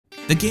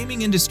The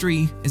gaming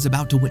industry is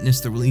about to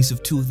witness the release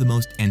of two of the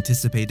most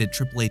anticipated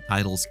AAA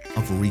titles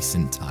of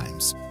recent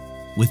times.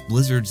 With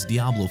Blizzard's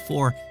Diablo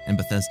 4 and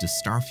Bethesda's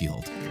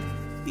Starfield,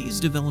 these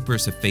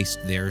developers have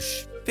faced their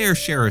fair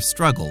share of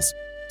struggles,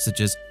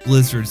 such as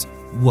Blizzard's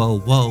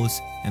woes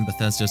and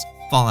Bethesda's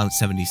Fallout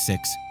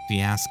 76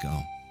 fiasco.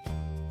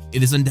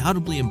 It is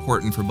undoubtedly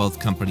important for both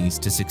companies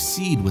to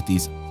succeed with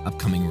these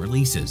upcoming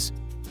releases,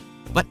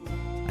 but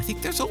I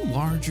think there's a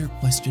larger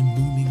question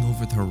looming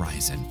over the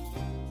horizon.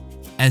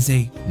 As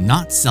a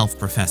not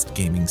self-professed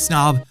gaming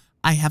snob,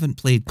 I haven't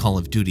played Call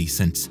of Duty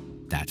since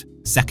that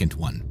second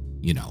one,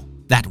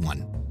 that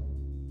one.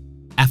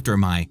 After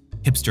my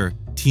hipster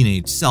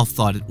teenage self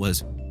thought it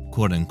was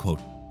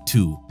quote-unquote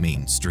too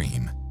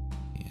mainstream.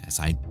 Yes,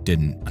 I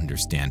didn't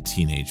understand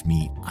teenage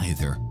me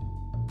either.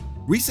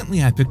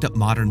 Recently, I picked up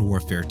Modern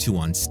Warfare 2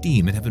 on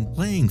Steam and have been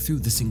playing through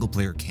the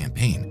single-player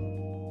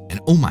campaign. And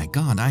oh my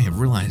god, I have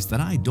realized that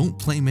I don't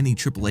play many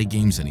AAA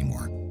games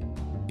anymore.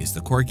 Is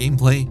the core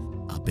gameplay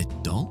a bit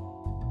dull?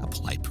 A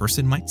polite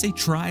person might say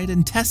try it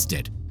and test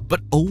it,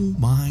 but oh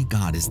my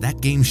god, is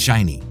that game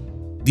shiny.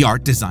 The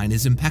art design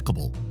is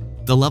impeccable.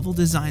 The level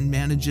design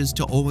manages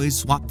to always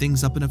swap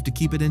things up enough to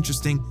keep it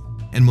interesting,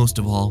 and most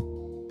of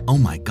all, oh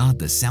my god,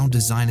 the sound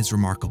design is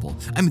remarkable.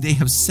 I mean, they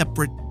have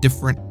separate,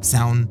 different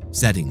sound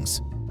settings.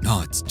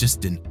 No, it's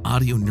just an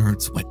audio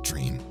nerd's wet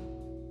dream.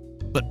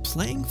 But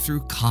playing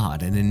through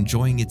COD and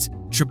enjoying its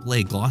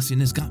AAA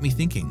glossiness got me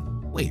thinking,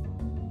 wait,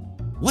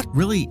 what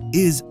really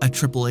is a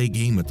AAA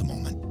game at the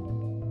moment?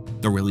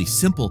 The really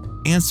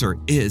simple answer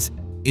is,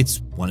 it's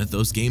one of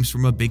those games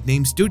from a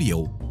big-name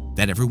studio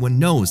that everyone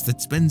knows that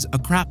spends a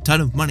crap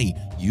ton of money,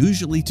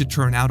 usually to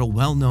turn out a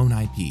well-known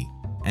IP,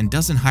 and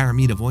doesn't hire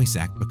me to voice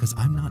act because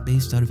I'm not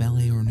based out of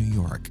LA or New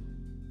York.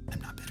 I'm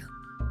not bitter.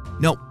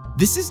 No,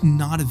 this is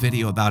not a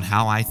video about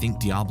how I think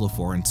Diablo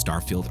 4 and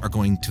Starfield are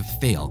going to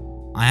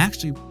fail. I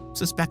actually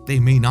suspect they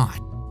may not.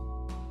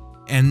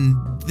 And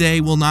they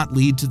will not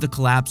lead to the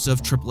collapse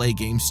of AAA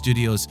game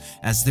studios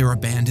as they're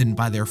abandoned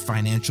by their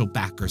financial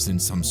backers in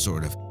some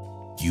sort of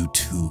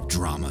YouTube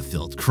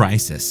drama-filled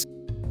crisis.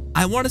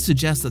 I want to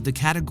suggest that the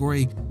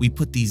category we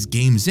put these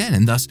games in,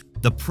 and thus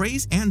the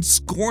praise and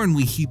scorn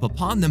we heap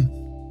upon them,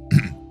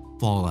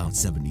 Fallout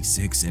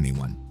 76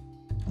 anyone,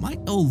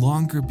 might no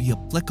longer be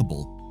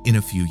applicable in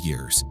a few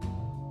years.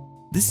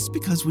 This is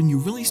because when you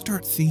really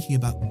start thinking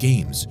about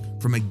games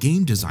from a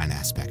game design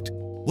aspect,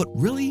 what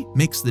really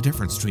makes the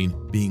difference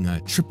between being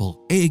a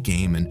AAA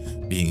game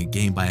and being a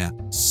game by a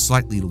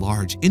slightly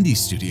large indie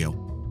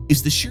studio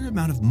is the sheer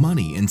amount of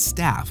money and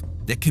staff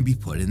that can be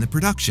put in the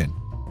production.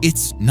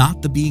 It's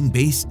not the being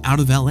based out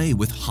of LA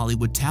with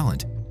Hollywood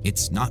talent.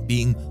 It's not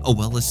being a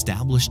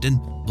well-established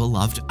and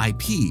beloved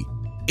IP.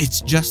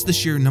 It's just the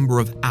sheer number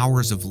of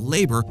hours of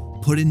labor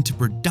put into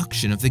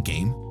production of the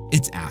game,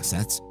 its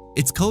assets,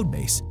 its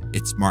codebase,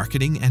 its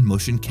marketing and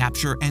motion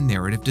capture and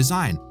narrative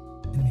design,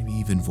 and maybe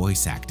even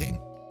voice acting.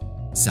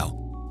 So,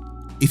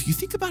 if you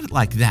think about it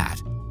like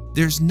that,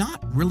 there's not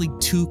really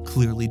two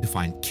clearly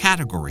defined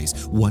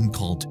categories, one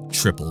called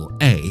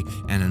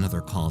AAA and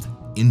another called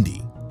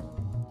indie.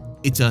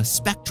 It's a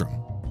spectrum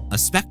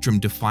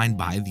defined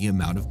by the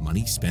amount of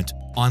money spent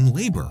on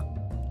labor.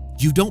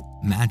 You don't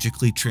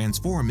magically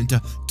transform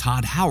into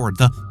Todd Howard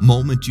the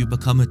moment you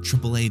become a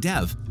AAA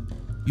dev.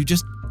 You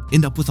just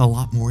end up with a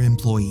lot more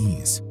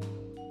employees.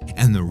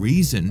 And the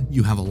reason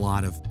you have a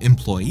lot of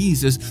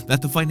employees is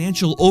that the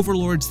financial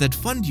overlords that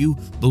fund you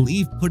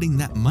believe putting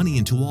that money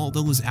into all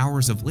those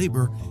hours of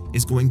labor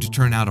is going to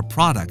turn out a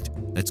product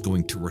that's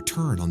going to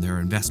return on their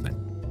investment.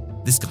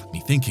 This got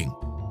me thinking,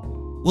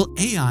 will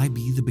AI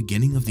be the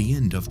beginning of the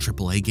end of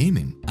AAA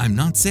gaming? I'm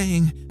not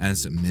saying,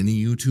 as many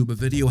YouTube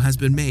video has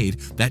been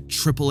made, that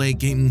AAA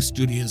gaming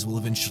studios will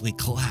eventually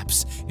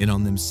collapse in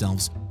on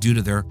themselves due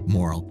to their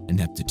moral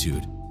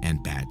ineptitude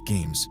and bad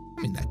games.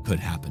 I mean, that could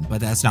happen, but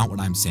that's not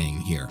what I'm saying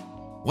here.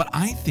 What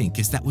I think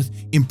is that with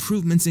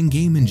improvements in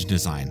game engine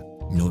design,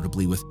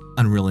 notably with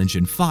Unreal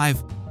Engine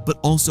 5, but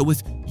also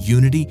with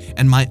Unity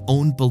and my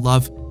own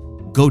beloved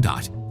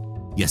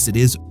Godot. Yes, it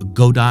is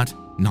Godot,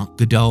 not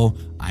Godot.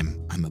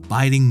 I'm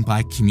abiding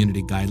by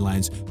community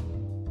guidelines.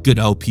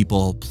 Godot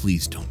people,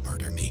 please don't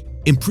murder me.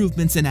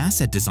 Improvements in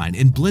asset design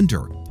in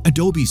Blender,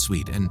 Adobe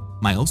Suite, and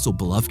my also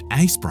beloved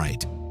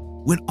iSprite.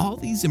 When all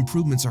these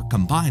improvements are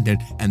combined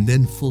and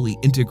then fully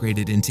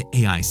integrated into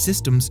AI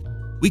systems,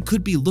 we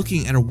could be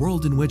looking at a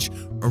world in which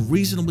a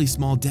reasonably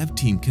small dev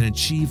team can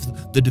achieve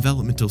the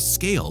developmental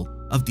scale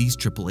of these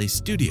AAA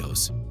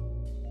studios.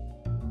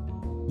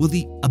 Will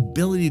the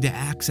ability to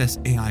access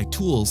AI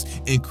tools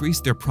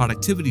increase their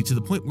productivity to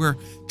the point where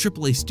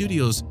AAA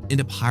studios end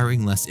up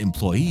hiring less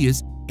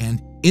employees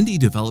and indie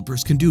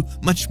developers can do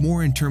much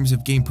more in terms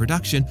of game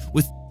production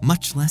with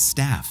much less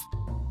staff?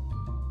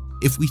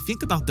 If we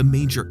think about the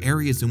major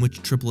areas in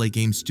which AAA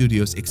game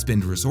studios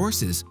expend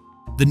resources,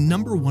 the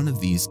number one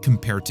of these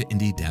compared to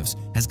indie devs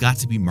has got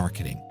to be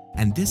marketing.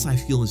 And this, I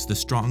feel, is the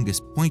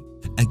strongest point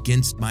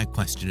against my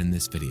question in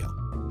this video.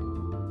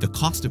 The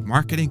cost of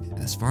marketing,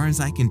 as far as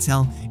I can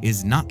tell,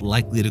 is not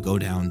likely to go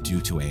down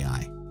due to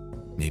AI.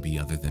 maybe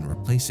other than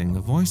replacing the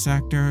voice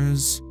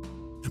actors.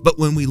 But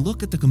when we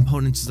look at the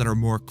components that are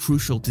more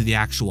crucial to the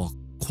actual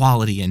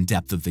quality and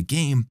depth of the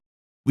game,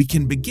 we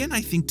can begin,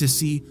 I think, to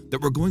see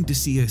that we're going to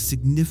see a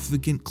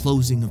significant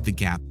closing of the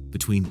gap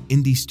between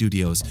indie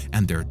studios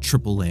and their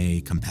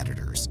AAA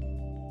competitors.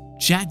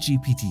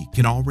 ChatGPT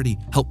can already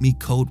help me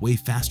code way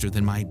faster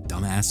than my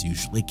dumbass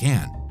usually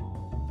can.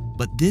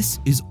 But this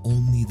is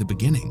only the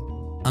beginning.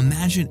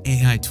 Imagine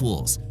AI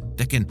tools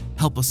that can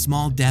help a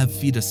small dev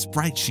feed a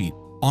sprite sheet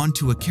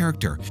onto a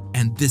character,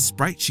 and this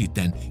sprite sheet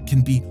then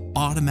can be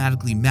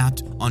automatically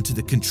mapped onto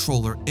the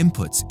controller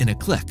inputs in a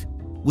click,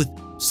 with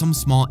some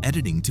small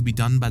editing to be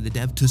done by the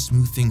dev to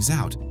smooth things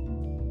out.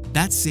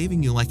 That's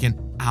saving you like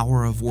an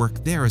hour of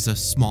work there as a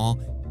small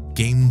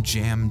game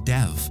jam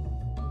dev.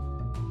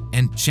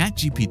 And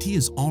ChatGPT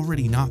is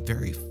already not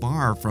very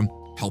far from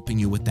helping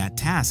you with that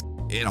task.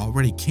 It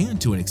already can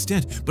to an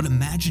extent, but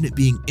imagine it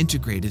being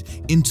integrated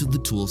into the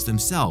tools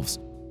themselves.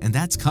 And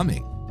that's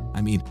coming.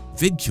 I mean,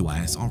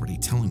 VidQI is already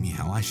telling me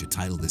how I should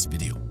title this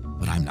video,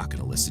 but I'm not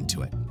going to listen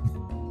to it.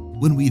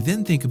 When we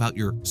then think about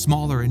your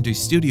smaller indie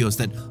studios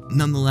that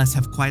nonetheless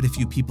have quite a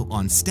few people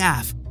on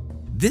staff,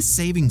 this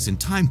savings in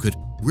time could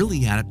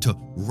really add up to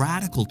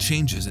radical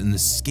changes in the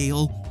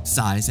scale,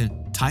 size,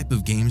 and type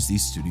of games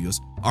these studios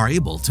are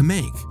able to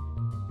make.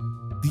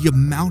 The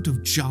amount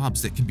of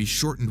jobs that can be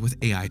shortened with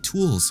AI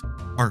tools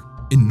are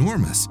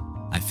enormous.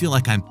 I feel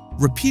like I'm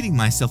repeating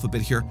myself a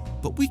bit here,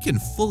 but we can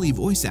fully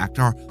voice act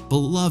our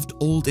beloved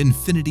old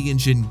Infinity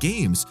Engine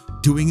games,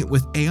 doing it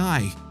with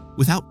AI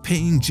without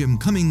paying Jim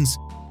Cummings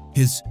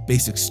his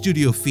basic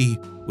studio fee,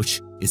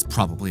 which is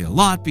probably a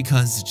lot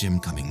because Jim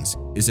Cummings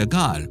is a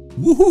god.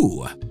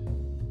 Woohoo!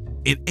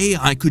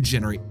 AI could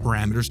generate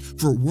parameters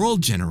for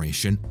world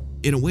generation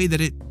in a way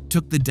that it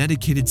took the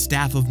dedicated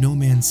staff of No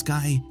Man's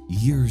Sky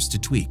years to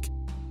tweak,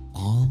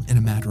 all in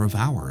a matter of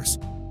hours.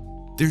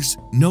 There's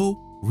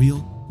no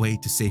real way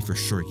to say for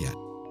sure yet,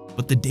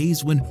 but the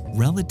days when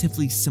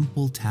relatively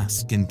simple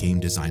tasks in game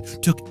design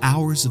took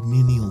hours of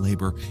menial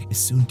labor is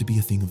soon to be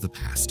a thing of the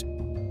past.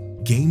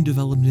 Game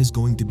development is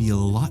going to be a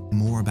lot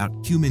more about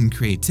human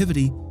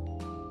creativity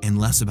and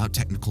less about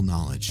technical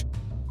knowledge,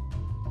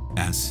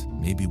 as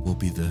maybe will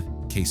be the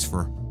case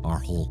for our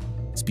whole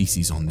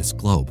species on this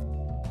globe.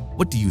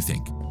 What do you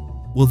think?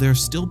 Will there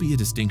still be a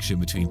distinction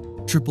between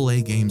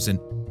AAA games and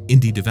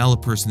indie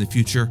developers in the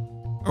future,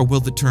 or will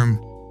the term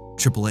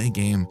AAA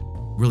game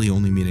really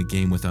only mean a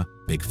game with a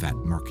big fat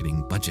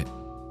marketing budget?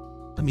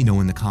 Let me know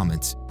in the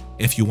comments.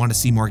 If you want to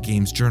see more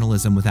games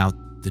journalism without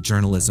the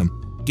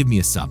journalism, give me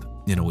a sub.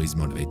 It always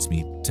motivates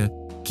me to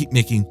keep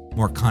making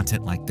more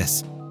content like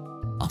this.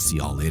 I'll see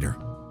y'all later.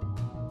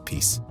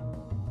 Peace.